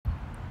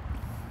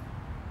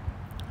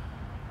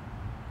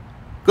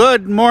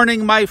Good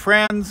morning, my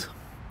friends.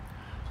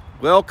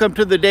 Welcome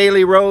to the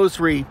Daily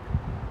Rosary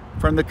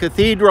from the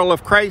Cathedral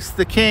of Christ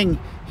the King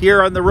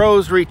here on the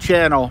Rosary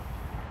channel.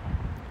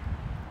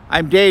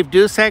 I'm Dave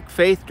Dusek,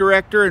 Faith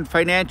Director and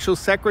Financial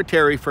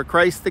Secretary for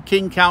Christ the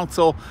King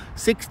Council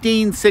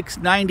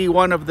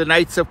 16691 of the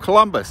Knights of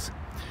Columbus,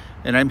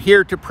 and I'm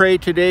here to pray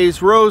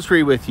today's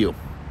Rosary with you.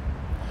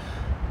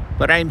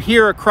 But I'm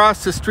here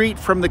across the street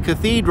from the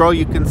Cathedral.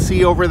 You can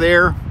see over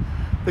there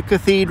the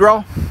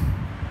Cathedral.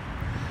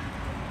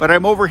 But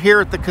I'm over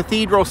here at the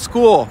Cathedral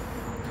School,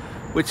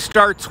 which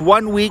starts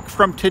 1 week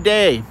from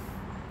today.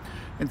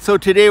 And so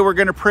today we're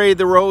going to pray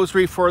the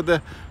Rosary for the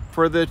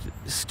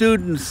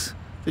students,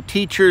 the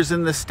teachers,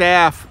 and the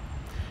staff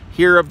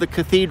here of the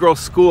Cathedral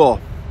School.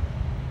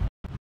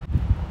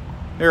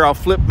 Here, I'll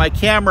flip my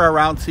camera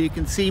around so you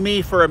can see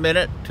me for a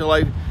minute till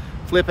I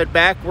flip it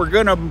back. We're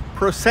going to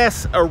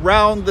process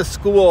around the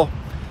school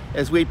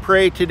as we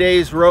pray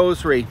today's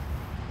Rosary.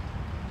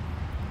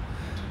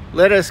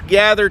 Let us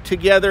gather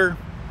together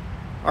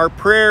our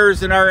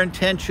prayers and our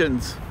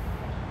intentions.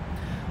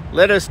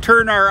 Let us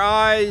turn our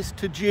eyes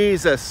to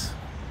Jesus.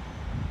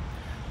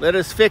 Let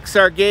us fix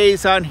our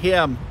gaze on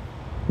Him.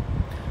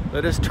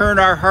 Let us turn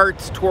our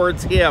hearts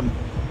towards Him.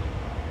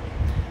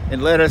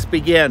 And let us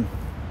begin.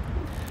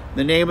 In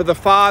the name of the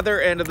Father,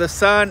 and of the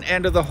Son,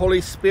 and of the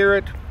Holy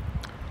Spirit.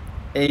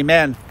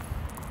 Amen.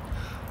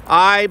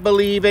 I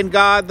believe in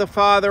God the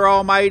Father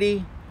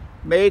Almighty,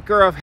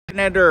 maker of heaven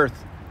and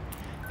earth,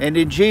 and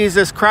in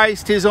Jesus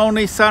Christ, His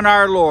only Son,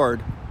 our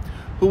Lord,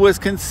 who was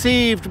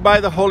conceived by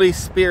the Holy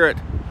Spirit,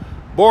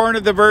 born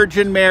of the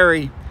Virgin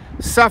Mary,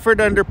 suffered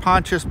under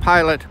Pontius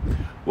Pilate,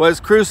 was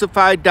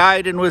crucified,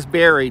 died, and was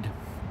buried.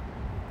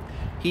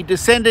 He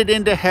descended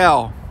into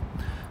hell.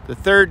 The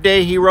third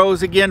day He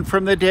rose again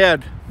from the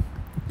dead.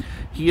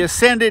 He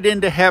ascended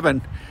into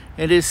heaven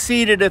and is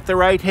seated at the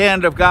right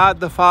hand of God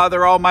the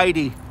Father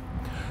Almighty.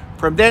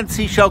 From thence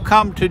He shall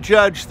come to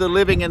judge the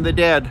living and the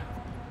dead.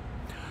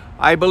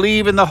 I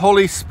believe in the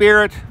Holy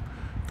Spirit,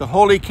 the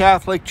Holy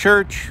Catholic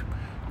Church,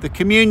 the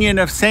communion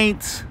of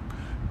saints,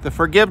 the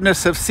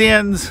forgiveness of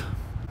sins,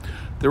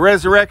 the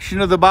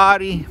resurrection of the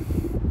body,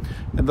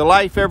 and the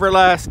life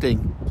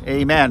everlasting.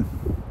 Amen.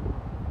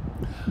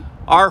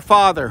 Our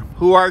Father,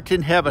 who art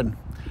in heaven,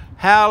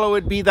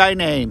 hallowed be thy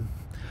name.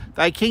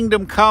 Thy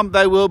kingdom come,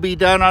 thy will be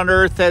done on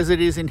earth as it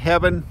is in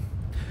heaven.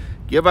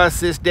 Give us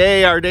this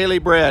day our daily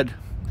bread,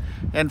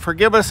 and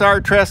forgive us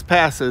our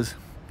trespasses,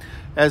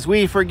 as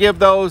we forgive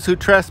those who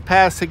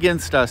trespass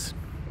against us.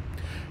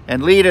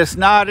 And lead us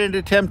not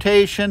into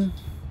temptation,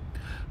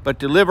 but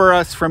deliver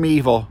us from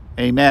evil.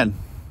 Amen.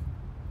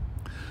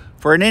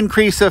 For an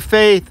increase of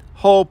faith,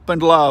 hope,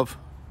 and love,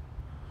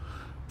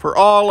 for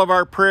all of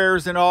our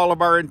prayers and all of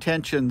our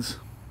intentions,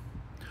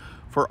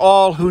 for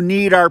all who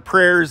need our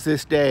prayers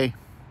this day,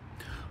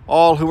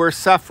 all who are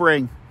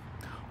suffering,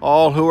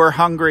 all who are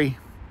hungry,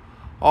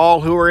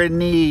 all who are in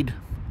need,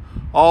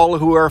 all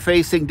who are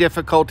facing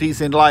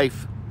difficulties in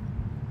life.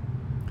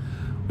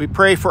 We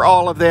pray for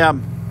all of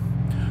them.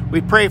 We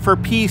pray for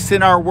peace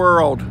in our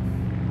world.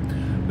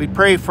 We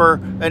pray for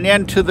an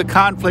end to the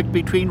conflict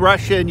between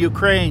Russia and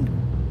Ukraine.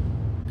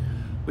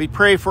 We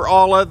pray for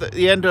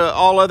the end to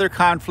all other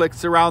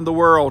conflicts around the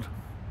world.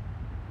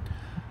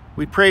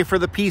 We pray for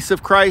the peace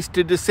of Christ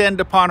to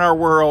descend upon our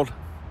world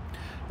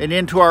and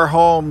into our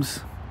homes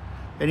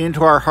and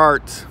into our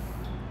hearts.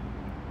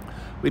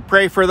 We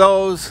pray for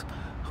those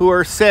who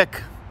are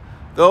sick,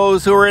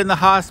 those who are in the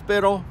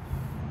hospital.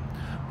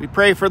 We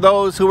pray for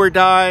those who are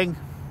dying.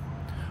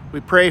 We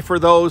pray for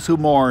those who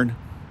mourn.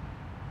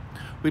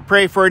 We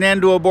pray for an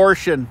end to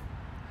abortion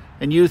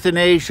and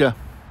euthanasia.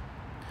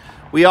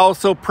 We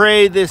also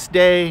pray this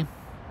day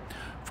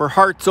for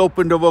hearts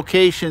open to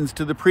vocations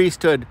to the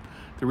priesthood,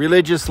 the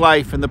religious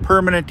life, and the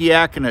permanent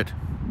diaconate.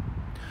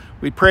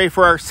 We pray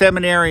for our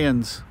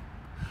seminarians.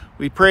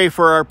 We pray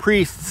for our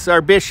priests,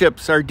 our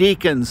bishops, our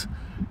deacons,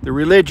 the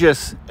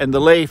religious and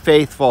the lay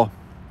faithful.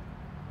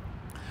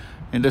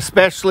 And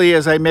especially,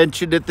 as I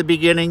mentioned at the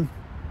beginning,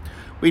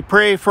 we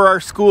pray for our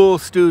school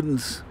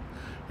students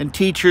and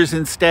teachers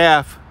and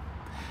staff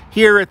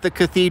here at the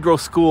Cathedral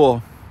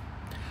School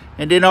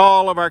and in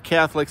all of our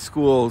Catholic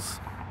schools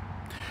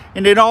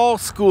and in all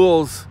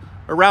schools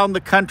around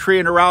the country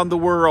and around the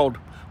world.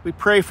 We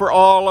pray for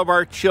all of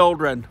our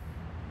children.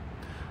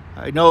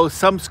 I know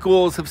some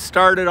schools have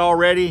started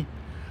already.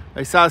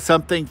 I saw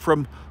something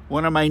from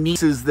one of my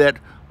nieces that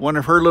one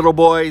of her little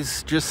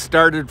boys just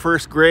started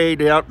first grade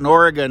out in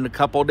Oregon a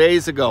couple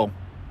days ago.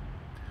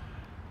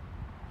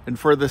 And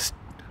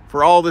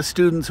for all the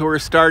students who are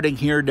starting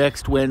here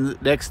next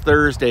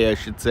Thursday, I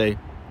should say,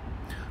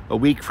 a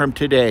week from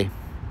today.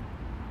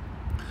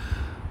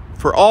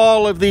 For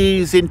all of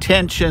these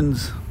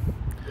intentions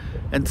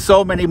and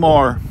so many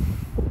more.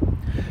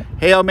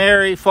 Hail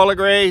Mary, full of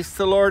grace,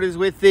 the Lord is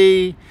with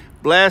thee.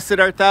 Blessed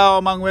art thou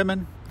among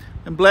women,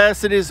 and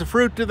blessed is the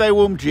fruit of thy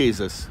womb,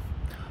 Jesus.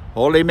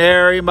 Holy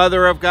Mary,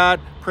 Mother of God,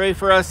 pray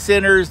for us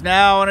sinners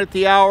now and at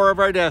the hour of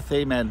our death.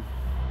 Amen.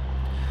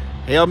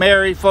 Hail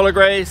Mary, full of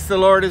grace, the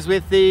Lord is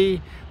with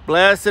thee.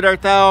 Blessed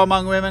art thou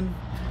among women,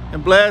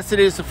 and blessed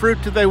is the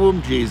fruit of thy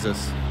womb,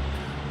 Jesus.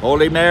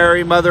 Holy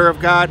Mary, Mother of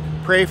God,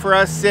 pray for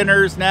us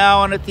sinners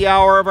now and at the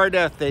hour of our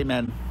death.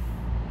 Amen.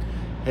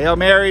 Hail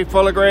Mary,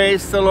 full of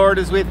grace, the Lord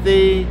is with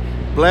thee.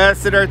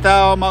 Blessed art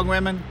thou among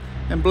women,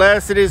 and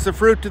blessed is the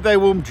fruit of thy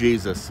womb,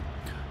 Jesus.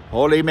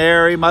 Holy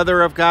Mary,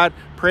 Mother of God,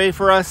 pray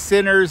for us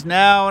sinners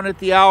now and at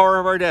the hour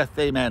of our death.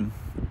 Amen.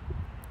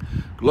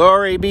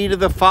 Glory be to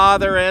the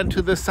Father, and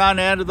to the Son,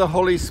 and to the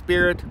Holy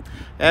Spirit,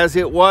 as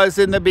it was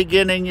in the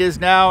beginning, is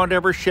now, and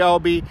ever shall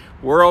be,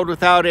 world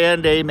without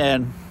end.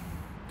 Amen.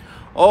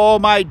 O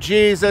my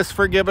Jesus,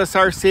 forgive us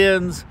our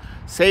sins,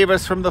 save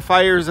us from the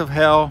fires of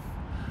hell,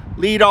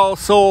 lead all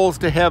souls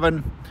to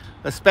heaven,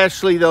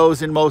 especially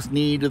those in most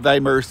need of thy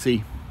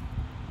mercy.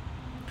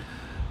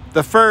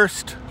 The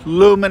first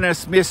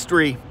luminous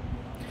mystery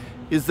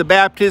is the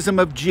baptism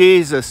of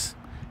Jesus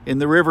in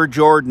the river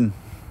Jordan.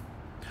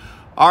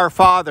 Our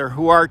Father,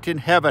 who art in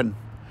heaven,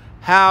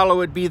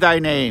 hallowed be thy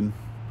name.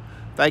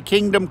 Thy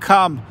kingdom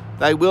come,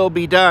 thy will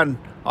be done,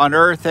 on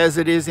earth as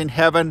it is in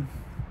heaven.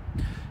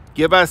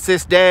 Give us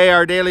this day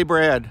our daily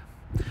bread,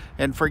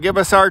 and forgive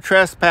us our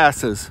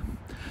trespasses,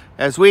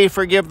 as we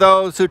forgive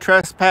those who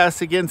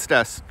trespass against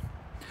us.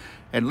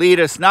 And lead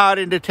us not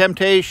into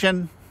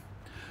temptation,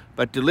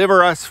 but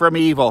deliver us from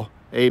evil.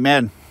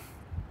 Amen.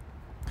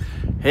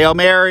 Hail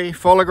Mary,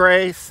 full of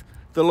grace,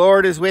 the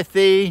Lord is with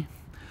thee.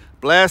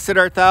 Blessed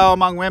art thou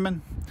among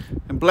women,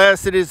 and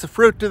blessed is the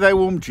fruit of thy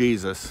womb,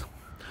 Jesus.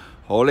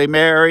 Holy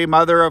Mary,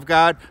 Mother of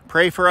God,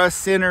 pray for us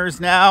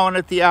sinners now and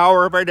at the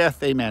hour of our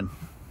death. Amen.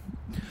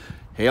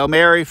 Hail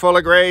Mary, full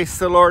of grace,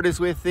 the Lord is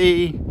with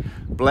thee.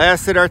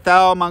 Blessed art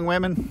thou among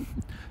women.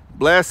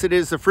 Blessed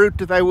is the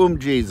fruit of thy womb,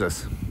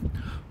 Jesus.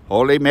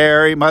 Holy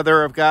Mary,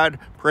 Mother of God,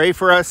 pray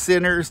for us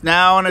sinners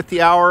now and at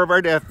the hour of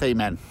our death.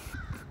 Amen.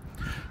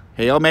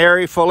 Hail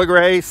Mary, full of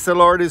grace, the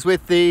Lord is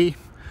with thee.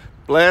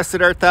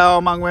 Blessed art thou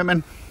among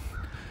women,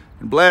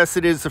 and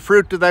blessed is the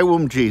fruit of thy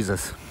womb,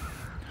 Jesus.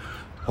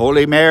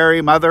 Holy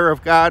Mary, Mother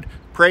of God,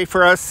 pray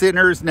for us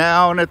sinners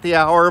now and at the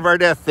hour of our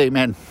death.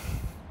 Amen.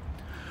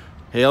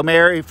 Hail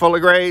Mary, full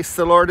of grace,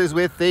 the Lord is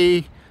with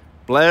thee.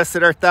 Blessed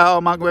art thou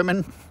among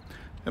women,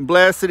 and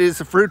blessed is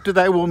the fruit of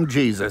thy womb,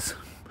 Jesus.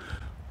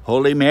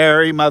 Holy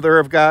Mary, Mother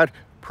of God,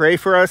 pray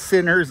for us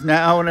sinners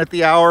now and at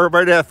the hour of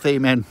our death.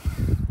 Amen.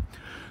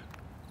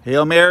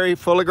 Hail Mary,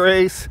 full of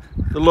grace,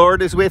 the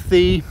Lord is with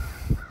thee.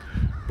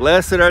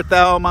 Blessed art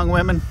thou among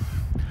women,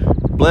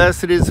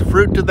 blessed is the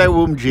fruit of thy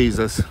womb,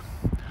 Jesus.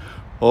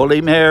 Holy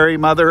Mary,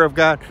 Mother of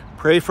God,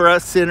 pray for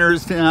us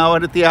sinners now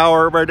and at the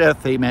hour of our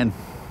death. Amen.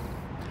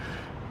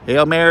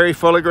 Hail Mary,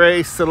 full of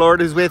grace, the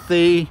Lord is with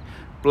thee.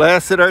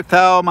 Blessed art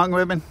thou among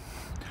women,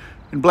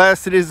 and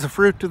blessed is the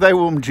fruit of thy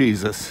womb,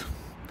 Jesus.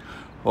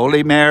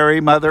 Holy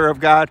Mary, Mother of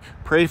God,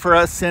 pray for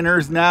us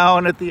sinners now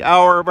and at the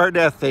hour of our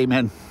death.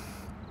 Amen.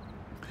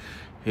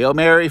 Hail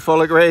Mary,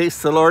 full of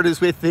grace, the Lord is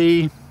with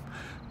thee.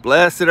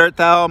 Blessed art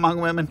thou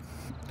among women,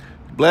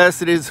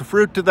 blessed is the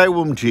fruit of thy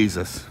womb,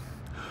 Jesus.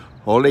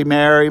 Holy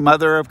Mary,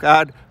 Mother of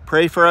God,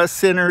 pray for us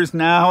sinners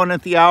now and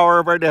at the hour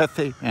of our death.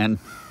 Amen.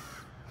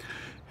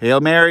 Hail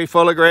Mary,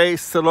 full of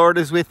grace, the Lord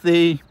is with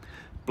thee.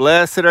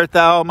 Blessed art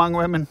thou among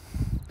women,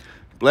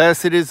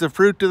 blessed is the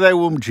fruit of thy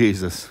womb,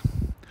 Jesus.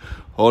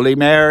 Holy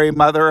Mary,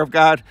 Mother of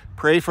God,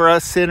 pray for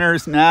us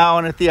sinners now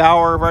and at the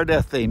hour of our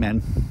death.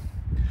 Amen.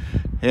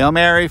 Hail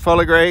Mary,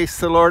 full of grace,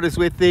 the Lord is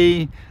with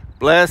thee.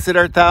 Blessed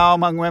art thou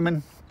among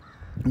women,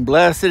 and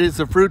blessed is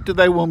the fruit of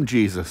thy womb,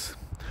 Jesus.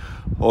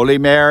 Holy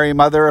Mary,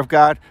 Mother of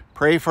God,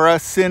 pray for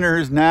us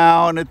sinners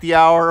now and at the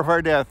hour of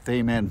our death.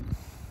 Amen.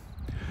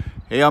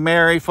 Hail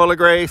Mary, full of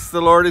grace,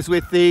 the Lord is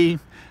with thee.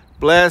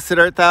 Blessed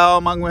art thou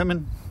among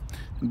women,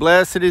 and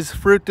blessed is the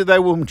fruit of thy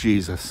womb,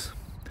 Jesus.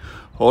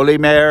 Holy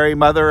Mary,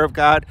 Mother of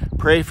God,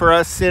 pray for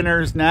us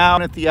sinners now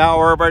and at the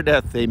hour of our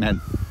death. Amen.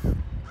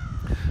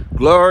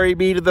 Glory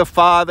be to the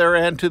Father,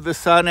 and to the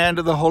Son, and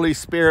to the Holy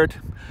Spirit,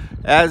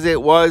 as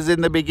it was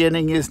in the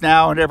beginning, is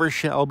now, and ever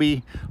shall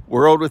be,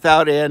 world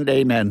without end.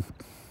 Amen.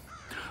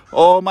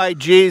 O my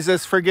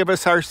Jesus, forgive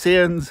us our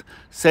sins,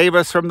 save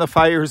us from the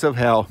fires of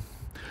hell.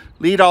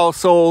 Lead all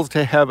souls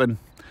to heaven,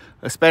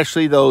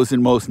 especially those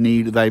in most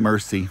need of thy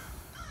mercy.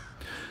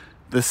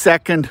 The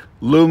second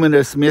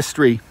luminous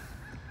mystery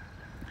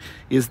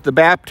is the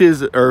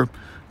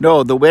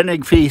the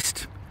wedding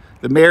feast,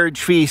 the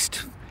marriage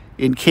feast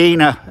in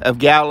Cana of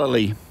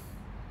Galilee.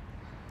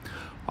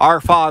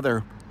 Our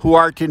Father, who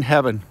art in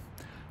heaven,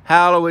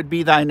 hallowed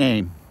be thy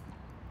name.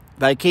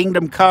 Thy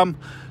kingdom come,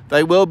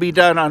 thy will be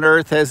done on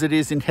earth as it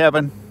is in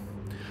heaven.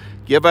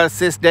 Give us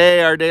this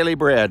day our daily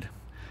bread,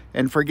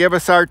 and forgive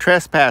us our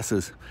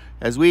trespasses,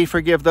 as we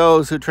forgive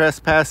those who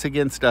trespass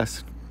against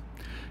us.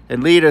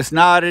 And lead us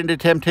not into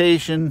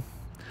temptation,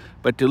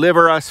 but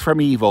deliver us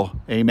from evil.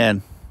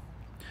 Amen.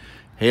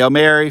 Hail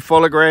Mary,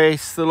 full of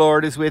grace, the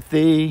Lord is with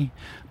thee.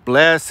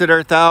 Blessed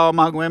art thou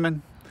among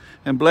women,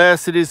 and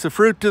blessed is the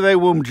fruit of thy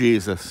womb,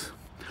 Jesus.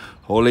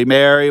 Holy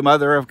Mary,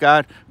 Mother of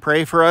God,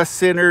 pray for us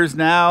sinners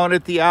now and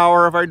at the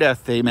hour of our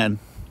death. Amen.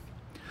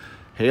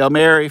 Hail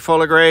Mary,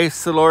 full of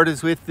grace, the Lord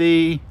is with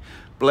thee.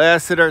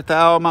 Blessed art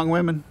thou among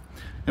women,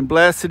 and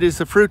blessed is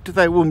the fruit of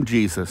thy womb,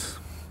 Jesus.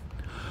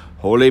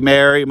 Holy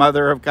Mary,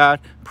 Mother of God,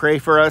 pray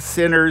for us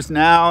sinners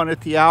now and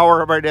at the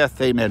hour of our death.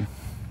 Amen.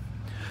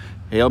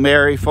 Hail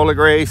Mary, full of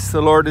grace,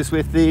 the Lord is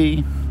with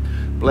thee.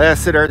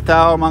 Blessed art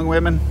thou among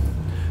women,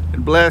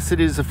 and blessed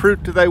is the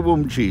fruit of thy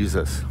womb,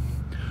 Jesus.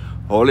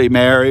 Holy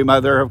Mary,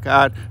 Mother of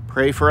God,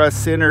 pray for us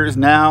sinners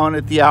now and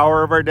at the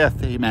hour of our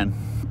death. Amen.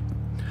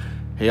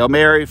 Hail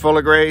Mary, full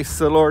of grace,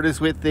 the Lord is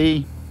with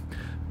thee.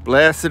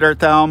 Blessed art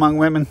thou among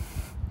women.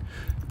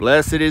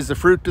 Blessed is the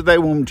fruit of thy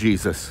womb,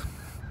 Jesus.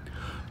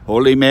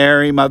 Holy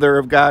Mary, Mother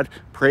of God,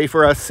 pray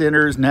for us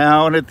sinners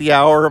now and at the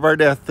hour of our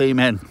death.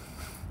 Amen.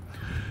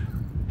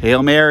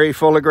 Hail Mary,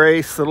 full of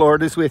grace, the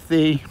Lord is with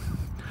thee.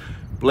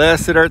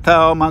 Blessed art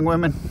thou among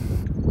women.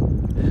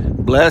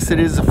 Blessed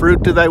is the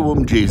fruit of thy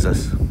womb,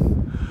 Jesus.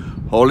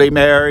 Holy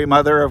Mary,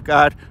 Mother of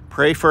God,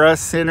 pray for us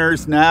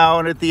sinners now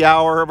and at the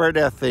hour of our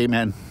death.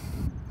 Amen.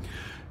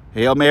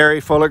 Hail Mary,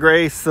 full of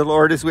grace, the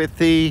Lord is with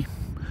thee.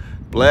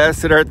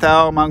 Blessed art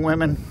thou among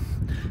women.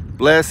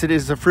 Blessed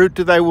is the fruit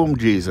of thy womb,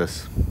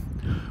 Jesus.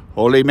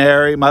 Holy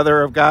Mary,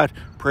 Mother of God,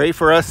 pray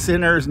for us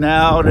sinners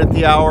now and at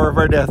the hour of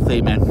our death.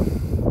 Amen.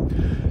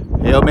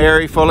 Hail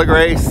Mary, full of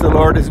grace, the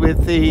Lord is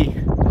with thee.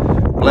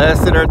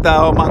 Blessed art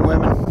thou among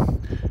women,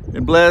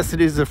 and blessed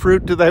is the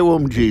fruit of thy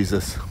womb,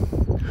 Jesus.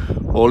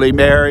 Holy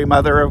Mary,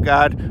 Mother of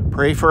God,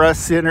 pray for us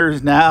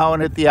sinners now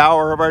and at the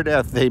hour of our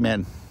death.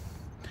 Amen.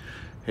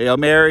 Hail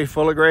Mary,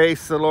 full of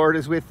grace, the Lord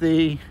is with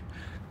thee.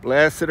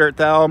 Blessed art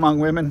thou among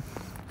women.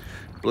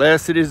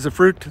 Blessed is the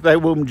fruit of thy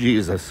womb,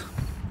 Jesus.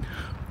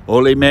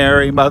 Holy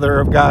Mary, Mother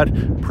of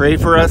God, pray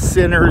for us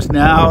sinners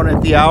now and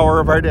at the hour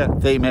of our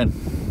death. Amen.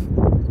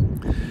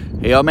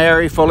 Hail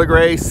Mary, full of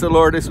grace, the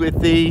Lord is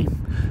with thee.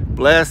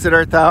 Blessed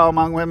art thou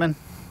among women.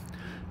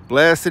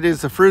 Blessed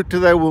is the fruit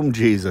of thy womb,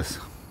 Jesus.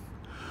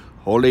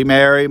 Holy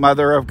Mary,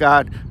 Mother of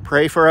God,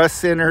 pray for us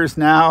sinners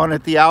now and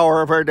at the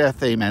hour of our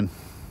death. Amen.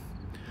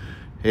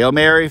 Hail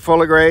Mary,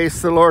 full of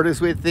grace, the Lord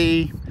is with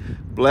thee.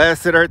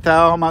 Blessed art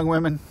thou among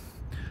women.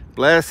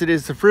 Blessed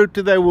is the fruit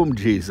of thy womb,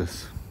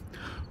 Jesus.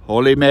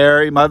 Holy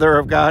Mary, Mother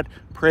of God,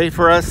 pray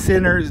for us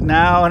sinners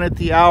now and at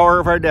the hour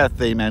of our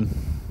death. Amen.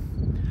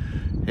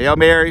 Hail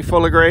Mary,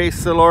 full of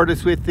grace, the Lord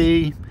is with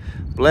thee.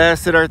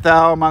 Blessed art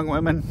thou among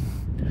women.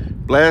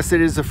 Blessed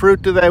is the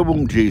fruit of thy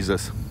womb,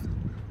 Jesus.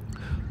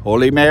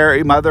 Holy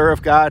Mary, Mother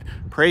of God,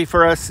 pray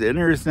for us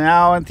sinners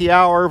now and at the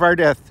hour of our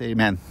death.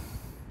 Amen.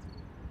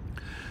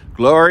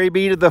 Glory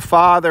be to the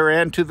Father,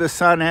 and to the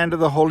Son, and to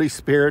the Holy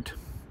Spirit,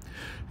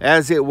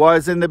 as it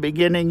was in the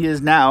beginning,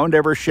 is now, and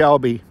ever shall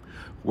be,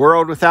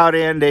 world without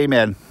end.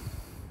 Amen.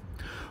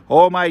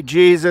 O my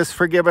Jesus,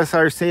 forgive us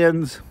our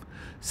sins,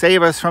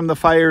 save us from the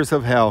fires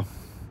of hell.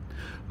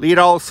 Lead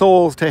all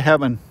souls to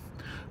heaven,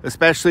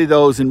 especially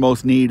those in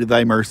most need of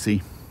thy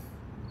mercy.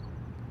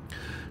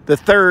 The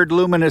third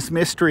luminous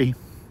mystery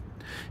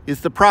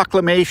is the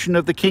proclamation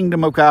of the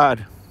kingdom of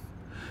God,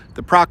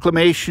 the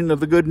proclamation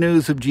of the good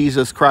news of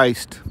Jesus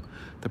Christ,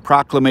 the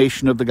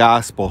proclamation of the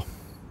gospel.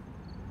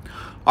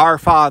 Our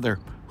Father,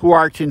 who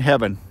art in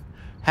heaven,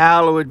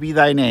 hallowed be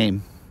thy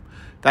name.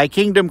 Thy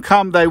kingdom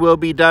come, thy will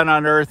be done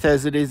on earth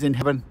as it is in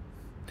heaven.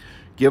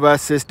 Give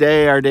us this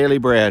day our daily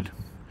bread,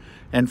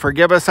 and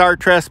forgive us our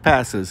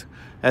trespasses,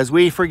 as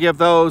we forgive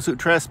those who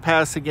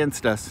trespass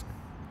against us.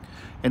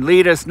 And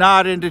lead us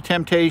not into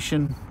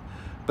temptation,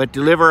 but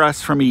deliver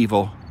us from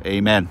evil.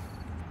 Amen.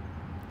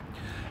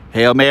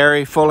 Hail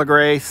Mary, full of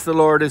grace, the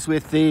Lord is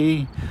with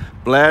thee.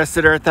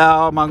 Blessed art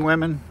thou among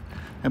women,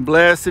 and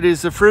blessed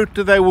is the fruit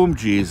of thy womb,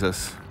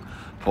 Jesus.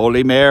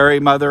 Holy Mary,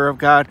 Mother of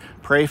God,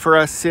 pray for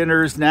us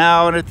sinners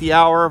now and at the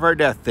hour of our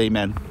death.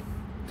 Amen.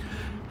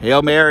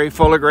 Hail Mary,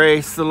 full of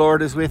grace, the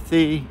Lord is with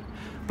thee.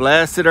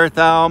 Blessed art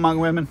thou among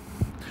women.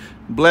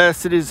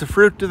 Blessed is the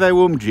fruit of thy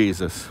womb,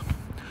 Jesus.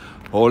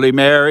 Holy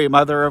Mary,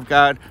 Mother of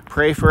God,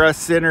 pray for us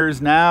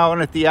sinners now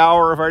and at the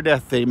hour of our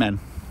death. Amen.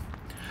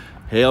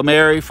 Hail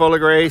Mary, full of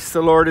grace,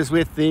 the Lord is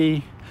with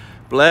thee.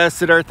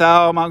 Blessed art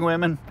thou among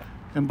women,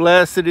 and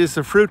blessed is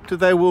the fruit of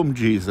thy womb,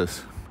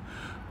 Jesus.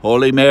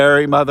 Holy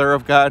Mary, Mother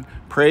of God,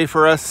 pray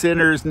for us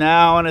sinners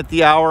now and at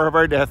the hour of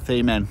our death.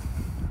 Amen.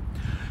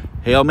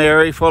 Hail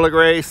Mary, full of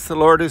grace, the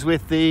Lord is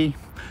with thee.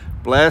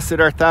 Blessed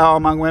art thou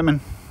among women.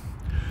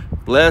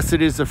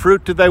 Blessed is the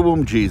fruit of thy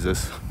womb,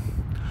 Jesus.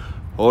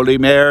 Holy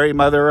Mary,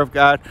 Mother of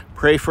God,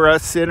 pray for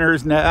us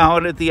sinners now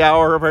and at the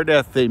hour of our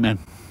death. Amen.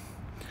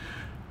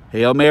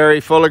 Hail Mary,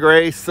 full of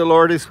grace, the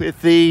Lord is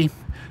with thee.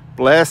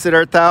 Blessed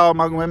art thou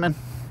among women,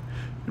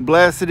 and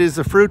blessed is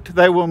the fruit of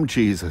thy womb,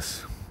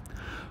 Jesus.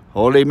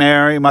 Holy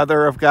Mary,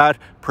 Mother of God,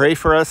 pray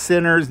for us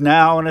sinners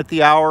now and at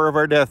the hour of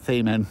our death.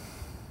 Amen.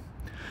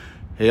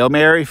 Hail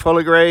Mary, full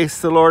of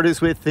grace, the Lord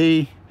is with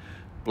thee.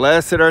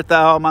 Blessed art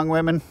thou among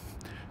women,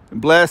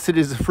 and blessed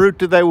is the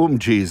fruit of thy womb,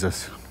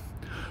 Jesus.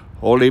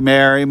 Holy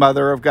Mary,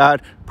 Mother of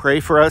God, pray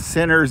for us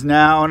sinners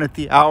now and at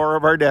the hour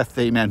of our death.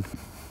 Amen.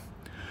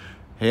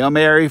 Hail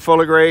Mary,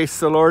 full of grace,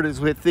 the Lord is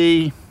with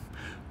thee.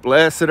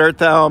 Blessed art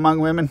thou among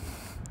women.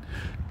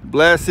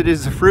 Blessed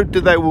is the fruit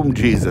of thy womb,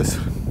 Jesus.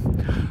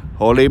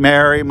 Holy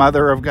Mary,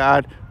 Mother of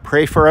God,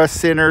 pray for us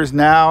sinners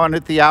now and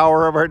at the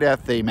hour of our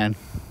death. Amen.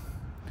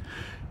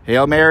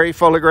 Hail Mary,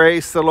 full of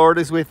grace, the Lord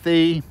is with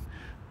thee.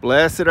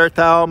 Blessed art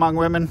thou among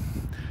women.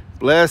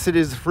 Blessed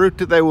is the fruit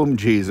of thy womb,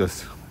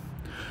 Jesus.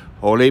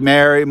 Holy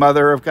Mary,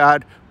 Mother of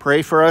God,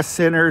 pray for us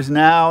sinners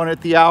now and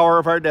at the hour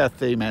of our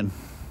death. Amen.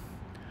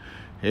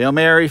 Hail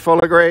Mary, full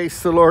of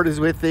grace, the Lord is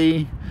with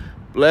thee.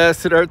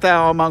 Blessed art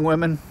thou among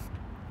women.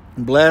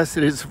 Blessed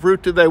is the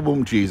fruit of thy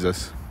womb,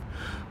 Jesus.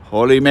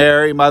 Holy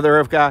Mary, Mother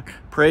of God,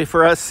 pray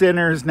for us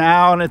sinners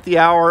now and at the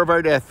hour of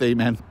our death.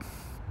 Amen.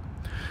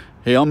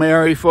 Hail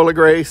Mary, full of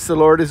grace, the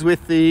Lord is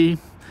with thee.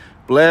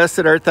 Blessed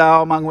art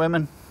thou among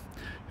women,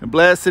 and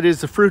blessed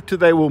is the fruit of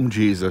thy womb,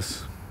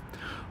 Jesus.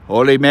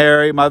 Holy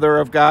Mary, Mother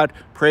of God,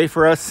 pray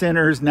for us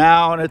sinners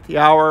now and at the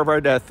hour of our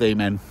death.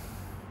 Amen.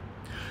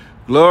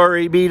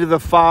 Glory be to the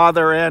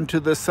Father, and to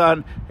the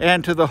Son,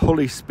 and to the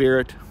Holy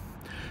Spirit,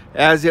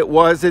 as it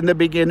was in the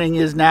beginning,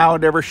 is now,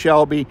 and ever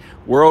shall be,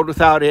 world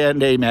without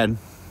end. Amen.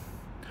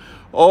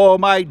 O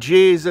my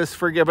Jesus,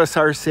 forgive us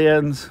our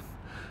sins.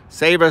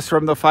 Save us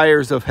from the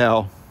fires of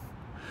hell.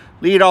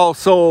 Lead all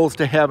souls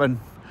to heaven,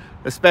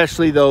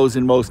 especially those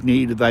in most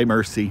need of thy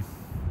mercy.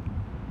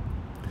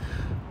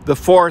 The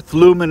fourth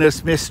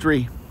luminous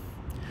mystery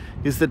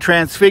is the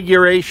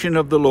transfiguration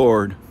of the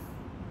Lord.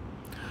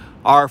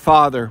 Our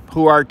Father,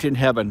 who art in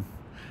heaven,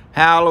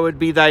 hallowed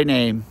be thy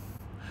name.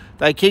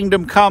 Thy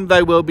kingdom come,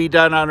 thy will be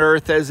done on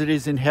earth as it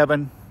is in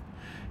heaven.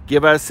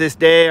 Give us this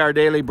day our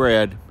daily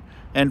bread,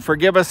 and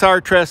forgive us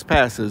our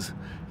trespasses,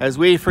 as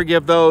we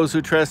forgive those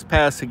who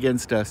trespass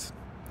against us.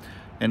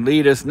 And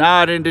lead us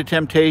not into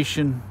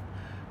temptation,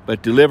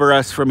 but deliver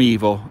us from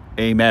evil.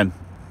 Amen.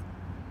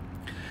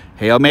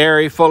 Hail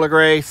Mary, full of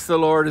grace, the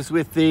Lord is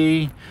with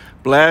thee.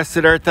 Blessed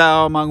art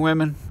thou among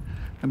women,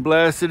 and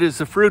blessed is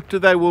the fruit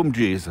of thy womb,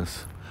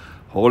 Jesus.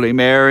 Holy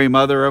Mary,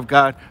 Mother of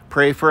God,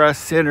 pray for us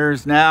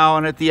sinners now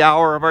and at the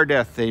hour of our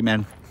death.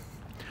 Amen.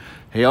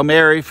 Hail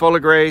Mary, full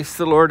of grace,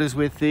 the Lord is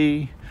with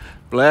thee.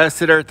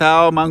 Blessed art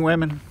thou among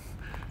women,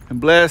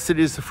 and blessed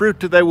is the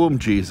fruit of thy womb,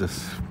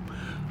 Jesus.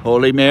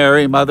 Holy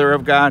Mary, Mother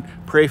of God,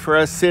 pray for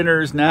us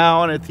sinners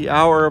now and at the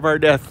hour of our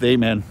death.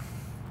 Amen.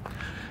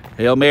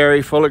 Hail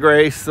Mary, full of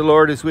grace, the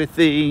Lord is with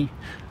thee.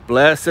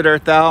 Blessed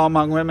art thou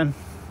among women.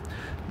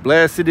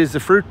 Blessed is the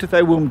fruit of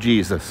thy womb,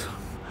 Jesus.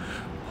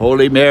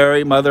 Holy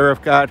Mary, Mother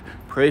of God,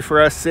 pray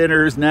for us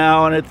sinners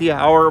now and at the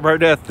hour of our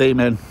death.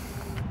 Amen.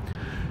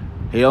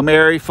 Hail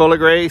Mary, full of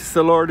grace,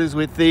 the Lord is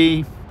with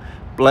thee.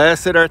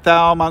 Blessed art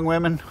thou among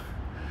women.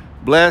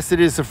 Blessed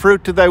is the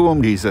fruit of thy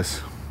womb,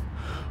 Jesus.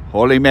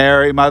 Holy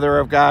Mary, Mother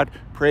of God,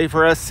 pray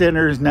for us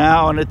sinners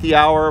now and at the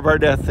hour of our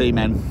death.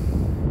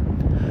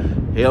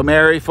 Amen. Hail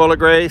Mary, full of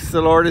grace,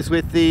 the Lord is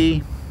with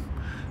thee.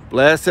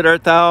 Blessed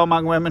art thou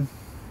among women.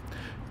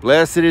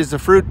 Blessed is the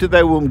fruit of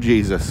thy womb,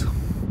 Jesus.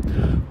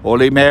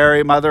 Holy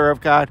Mary, Mother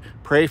of God,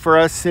 pray for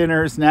us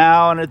sinners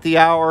now and at the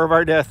hour of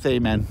our death.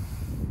 Amen.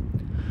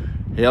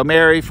 Hail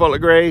Mary, full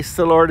of grace,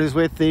 the Lord is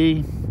with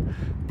thee.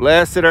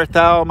 Blessed art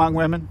thou among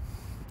women.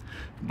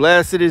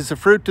 Blessed is the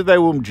fruit of thy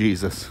womb,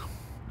 Jesus.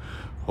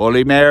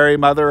 Holy Mary,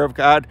 Mother of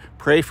God,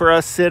 pray for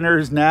us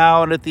sinners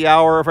now and at the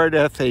hour of our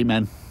death.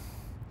 Amen.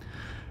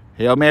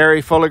 Hail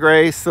Mary, full of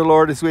grace, the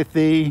Lord is with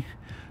thee.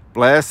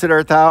 Blessed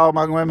art thou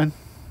among women,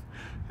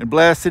 and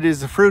blessed is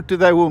the fruit of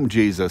thy womb,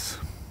 Jesus.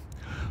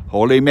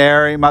 Holy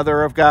Mary,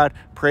 Mother of God,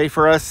 pray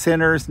for us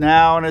sinners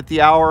now and at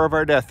the hour of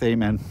our death.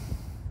 Amen.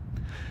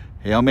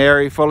 Hail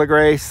Mary, full of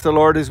grace, the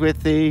Lord is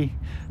with thee.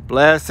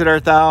 Blessed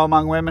art thou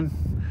among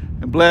women,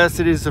 and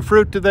blessed is the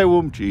fruit of thy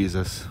womb,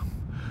 Jesus.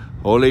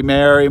 Holy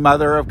Mary,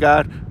 Mother of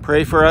God,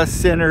 pray for us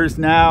sinners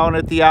now and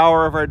at the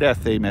hour of our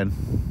death.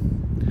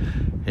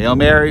 Amen. Hail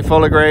Mary,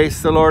 full of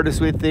grace, the Lord is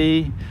with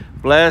thee.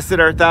 Blessed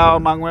art thou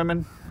among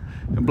women,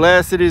 and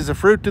blessed is the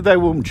fruit of thy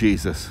womb,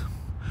 Jesus.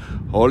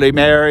 Holy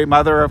Mary,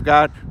 Mother of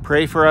God,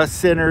 pray for us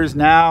sinners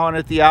now and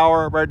at the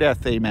hour of our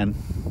death. Amen.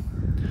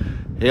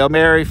 Hail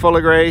Mary, full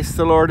of grace,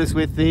 the Lord is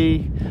with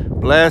thee.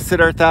 Blessed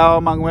art thou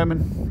among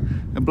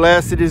women, and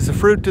blessed is the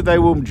fruit of thy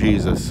womb,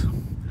 Jesus.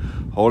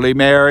 Holy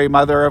Mary,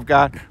 Mother of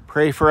God,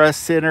 pray for us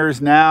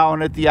sinners now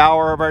and at the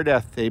hour of our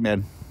death.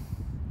 Amen.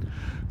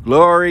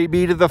 Glory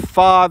be to the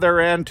Father,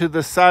 and to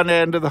the Son,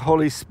 and to the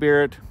Holy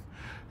Spirit,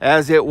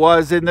 as it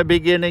was in the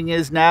beginning,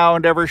 is now,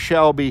 and ever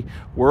shall be,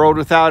 world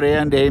without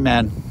end.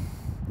 Amen.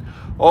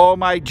 O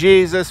my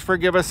Jesus,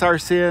 forgive us our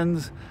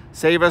sins.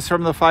 Save us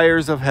from the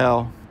fires of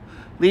hell.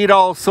 Lead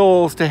all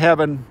souls to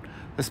heaven,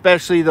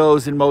 especially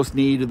those in most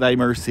need of thy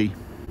mercy.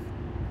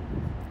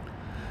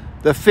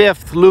 The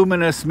fifth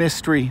luminous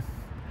mystery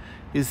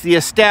is the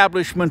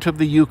establishment of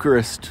the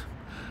Eucharist,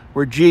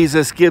 where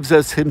Jesus gives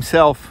us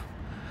himself,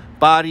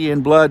 body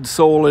and blood,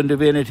 soul and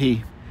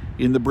divinity,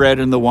 in the bread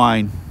and the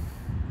wine.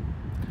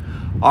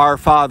 Our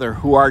Father,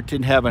 who art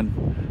in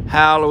heaven,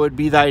 hallowed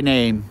be thy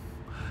name.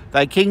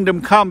 Thy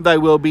kingdom come, thy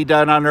will be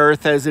done on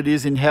earth as it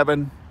is in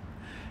heaven.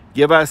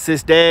 Give us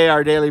this day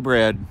our daily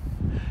bread,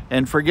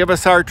 and forgive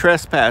us our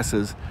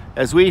trespasses,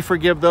 as we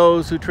forgive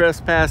those who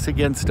trespass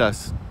against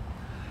us.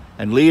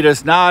 And lead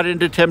us not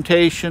into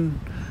temptation,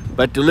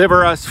 but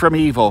deliver us from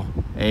evil.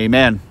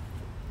 Amen.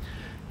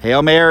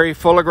 Hail Mary,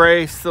 full of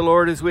grace, the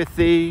Lord is with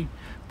thee.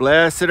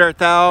 Blessed art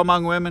thou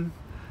among women,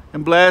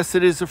 and blessed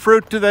is the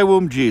fruit of thy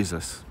womb,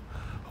 Jesus.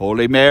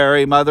 Holy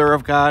Mary, Mother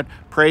of God,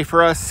 pray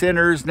for us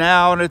sinners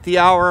now and at the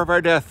hour of our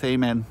death.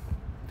 Amen.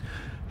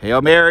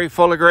 Hail Mary,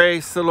 full of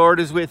grace, the Lord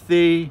is with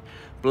thee.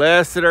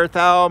 Blessed art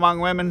thou among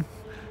women,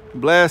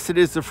 and blessed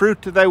is the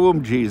fruit of thy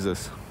womb,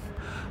 Jesus.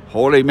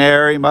 Holy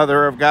Mary,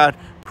 Mother of God,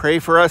 pray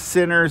for us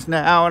sinners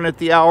now and at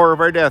the hour of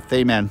our death.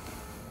 Amen.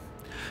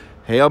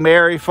 Hail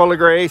Mary, full of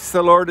grace,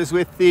 the Lord is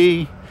with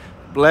thee.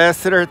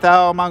 Blessed art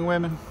thou among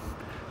women.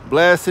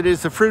 Blessed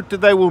is the fruit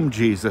of thy womb,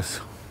 Jesus.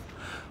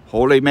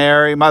 Holy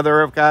Mary,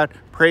 Mother of God,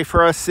 pray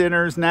for us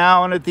sinners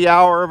now and at the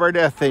hour of our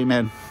death.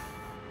 Amen.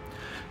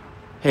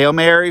 Hail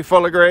Mary,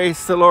 full of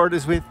grace, the Lord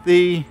is with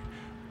thee.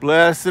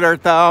 Blessed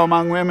art thou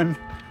among women.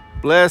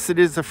 Blessed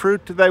is the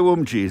fruit of thy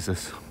womb,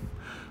 Jesus.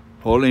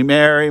 Holy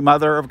Mary,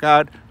 Mother of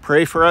God,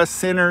 pray for us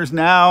sinners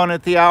now and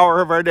at the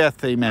hour of our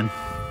death. Amen.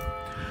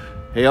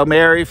 Hail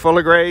Mary, full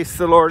of grace,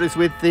 the Lord is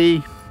with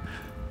thee.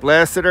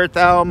 Blessed art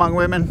thou among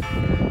women,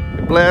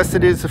 and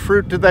blessed is the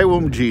fruit of thy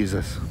womb,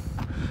 Jesus.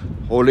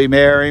 Holy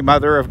Mary,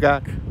 Mother of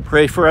God,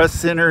 pray for us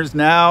sinners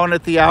now and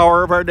at the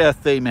hour of our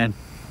death. Amen.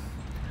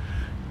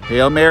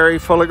 Hail Mary,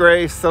 full of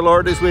grace, the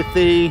Lord is with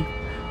thee.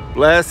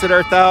 Blessed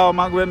art thou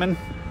among women,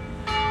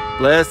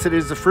 blessed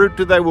is the fruit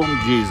of thy womb,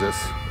 Jesus.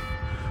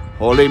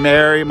 Holy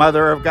Mary,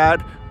 Mother of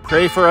God,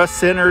 pray for us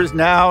sinners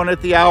now and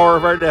at the hour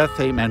of our death.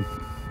 Amen.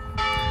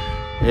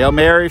 Hail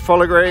Mary,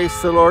 full of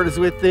grace, the Lord is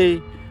with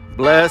thee.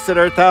 Blessed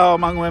art thou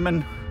among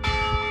women.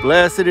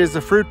 Blessed is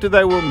the fruit of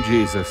thy womb,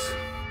 Jesus.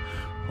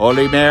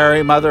 Holy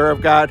Mary, Mother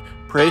of God,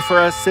 pray for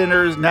us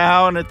sinners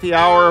now and at the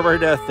hour of our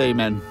death.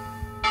 Amen.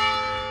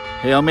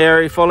 Hail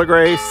Mary, full of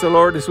grace, the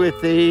Lord is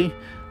with thee.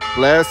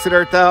 Blessed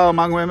art thou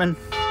among women.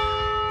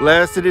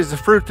 Blessed is the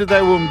fruit of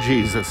thy womb,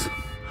 Jesus.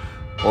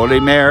 Holy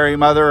Mary,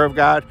 Mother of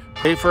God,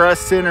 pray for us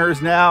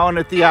sinners now and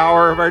at the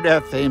hour of our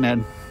death.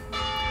 Amen.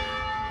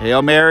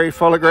 Hail Mary,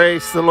 full of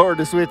grace, the Lord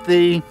is with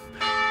thee.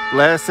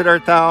 Blessed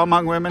art thou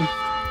among women.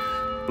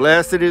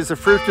 Blessed is the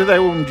fruit of thy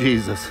womb,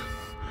 Jesus.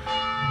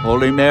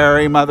 Holy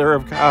Mary, Mother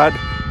of God,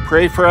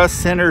 pray for us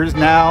sinners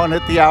now and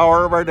at the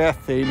hour of our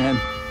death. Amen.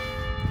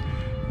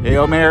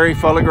 Hail Mary,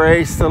 full of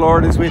grace, the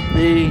Lord is with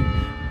thee.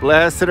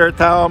 Blessed art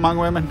thou among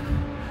women.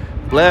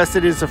 Blessed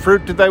is the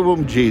fruit of thy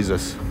womb,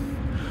 Jesus.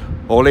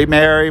 Holy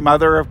Mary,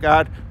 Mother of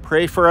God,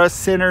 pray for us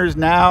sinners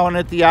now and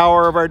at the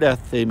hour of our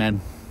death.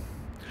 Amen.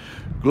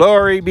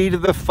 Glory be to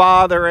the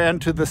Father, and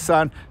to the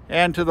Son,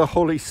 and to the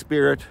Holy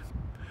Spirit,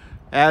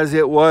 as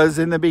it was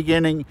in the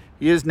beginning,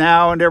 is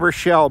now, and ever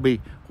shall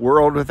be,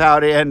 world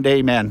without end.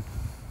 Amen.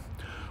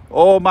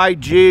 O my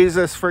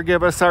Jesus,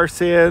 forgive us our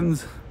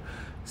sins.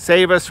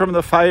 Save us from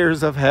the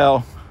fires of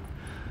hell.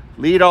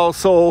 Lead all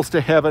souls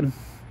to heaven,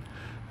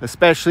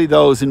 especially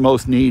those in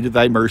most need of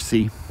thy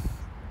mercy.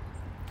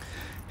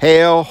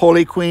 Hail,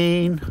 Holy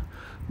Queen,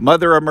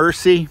 Mother of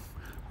Mercy,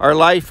 our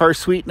life, our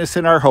sweetness,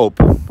 and our hope.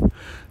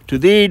 To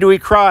thee do we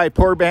cry,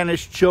 poor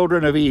banished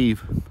children of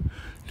Eve.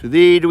 To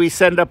thee do we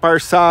send up our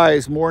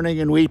sighs, mourning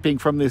and weeping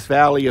from this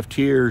valley of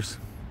tears.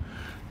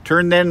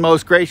 Turn then,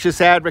 most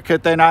gracious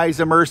Advocate, thine eyes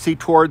of mercy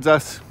towards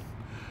us,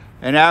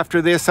 and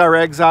after this our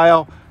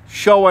exile,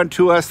 show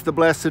unto us the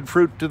blessed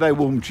fruit of thy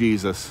womb,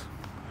 Jesus.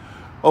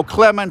 O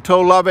clement,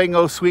 O loving,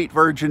 O sweet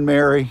Virgin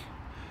Mary,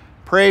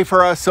 pray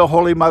for us, O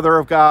Holy Mother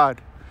of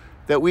God,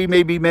 that we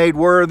may be made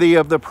worthy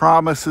of the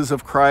promises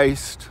of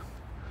Christ.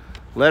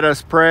 Let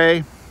us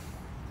pray.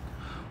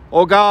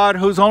 O God,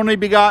 whose only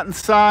begotten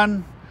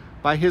Son,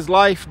 by his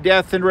life,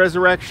 death, and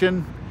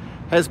resurrection,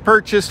 has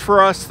purchased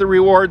for us the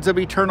rewards of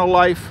eternal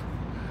life,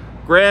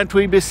 grant,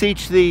 we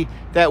beseech thee,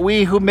 that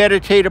we who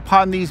meditate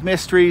upon these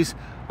mysteries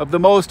of the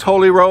most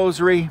holy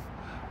Rosary,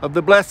 of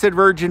the Blessed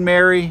Virgin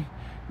Mary,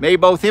 may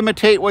both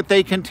imitate what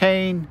they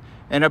contain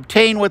and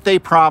obtain what they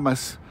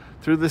promise,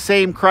 through the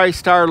same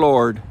Christ our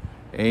Lord.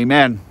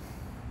 Amen.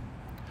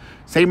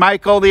 Saint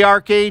Michael the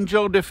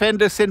Archangel,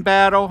 defend us in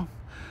battle.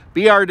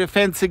 Be our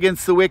defense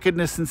against the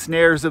wickedness and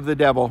snares of the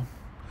devil.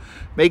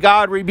 May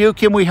God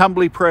rebuke him, we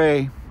humbly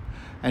pray.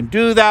 And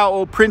do thou,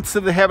 O Prince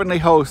of the heavenly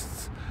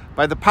hosts,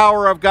 by the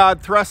power of God,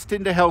 thrust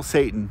into hell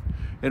Satan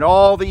and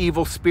all the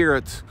evil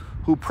spirits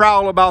who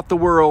prowl about the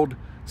world,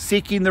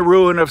 seeking the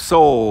ruin of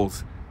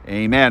souls.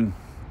 Amen.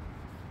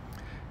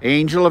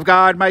 Angel of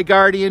God, my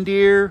guardian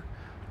dear,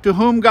 to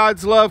whom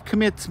God's love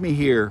commits me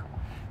here,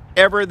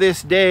 ever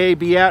this day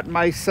be at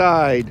my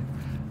side,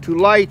 to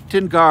light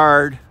and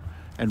guard,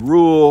 and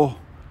rule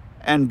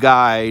and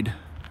guide.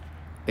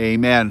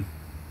 Amen.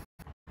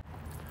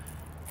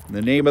 In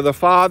the name of the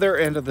Father,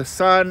 and of the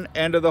Son,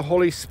 and of the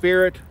Holy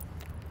Spirit.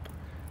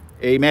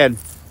 Amen.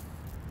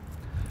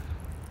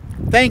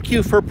 Thank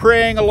you for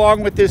praying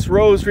along with this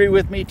rosary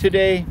with me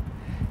today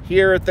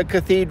here at the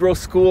Cathedral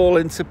School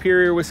in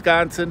Superior,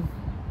 Wisconsin.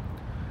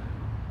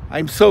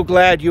 I'm so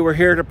glad you were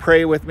here to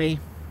pray with me.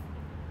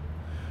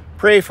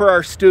 Pray for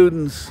our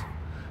students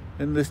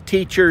and the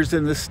teachers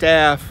and the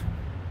staff,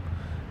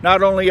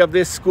 not only of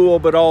this school,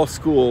 but all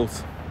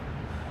schools,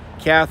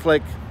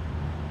 Catholic,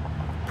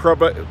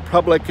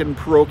 public, and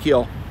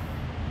parochial.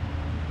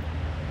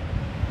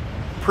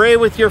 Pray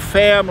with your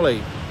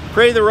family.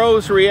 Pray the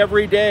Rosary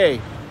every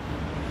day.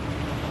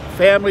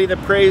 Family that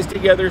prays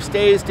together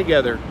stays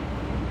together.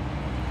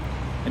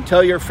 And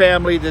tell your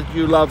family that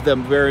you love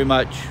them very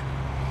much.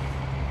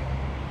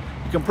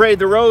 You can pray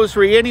the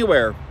Rosary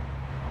anywhere.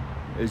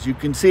 As you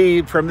can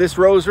see from this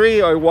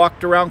Rosary, I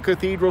walked around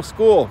Cathedral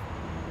School.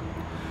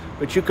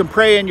 But you can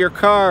pray in your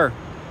car.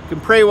 You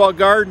can pray while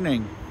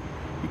gardening.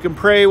 You can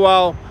pray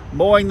while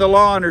mowing the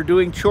lawn or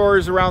doing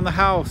chores around the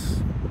house,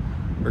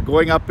 or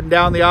going up and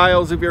down the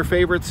aisles of your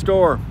favorite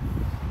store.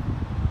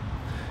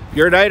 If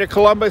you're a Knight of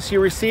Columbus, you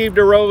received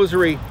a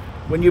Rosary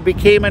when you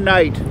became a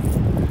Knight.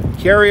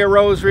 Carry a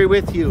Rosary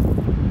with you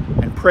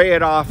and pray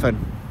it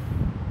often.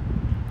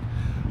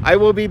 I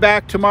will be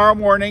back tomorrow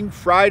morning,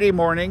 Friday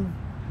morning,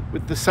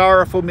 with the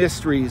sorrowful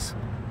mysteries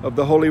of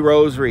the Holy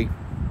Rosary.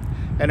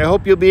 And I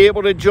hope you'll be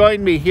able to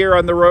join me here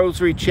on the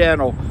Rosary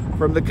channel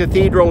from the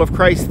Cathedral of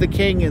Christ the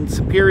King in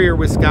Superior,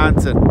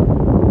 Wisconsin.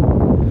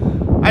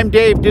 I'm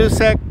Dave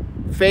Dusek,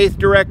 Faith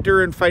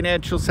Director and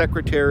Financial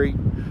Secretary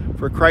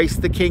for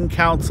Christ the King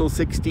Council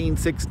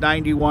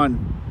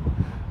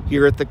 16691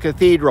 here at the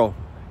Cathedral,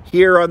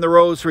 here on the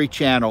Rosary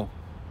channel.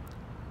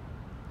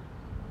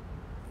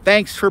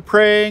 Thanks for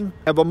praying.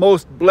 Have a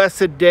most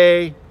blessed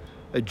day,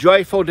 a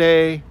joyful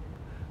day,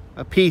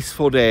 a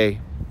peaceful day.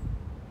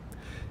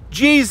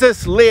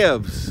 Jesus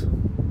lives.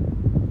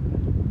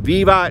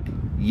 Vivat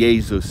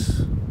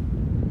Jesus.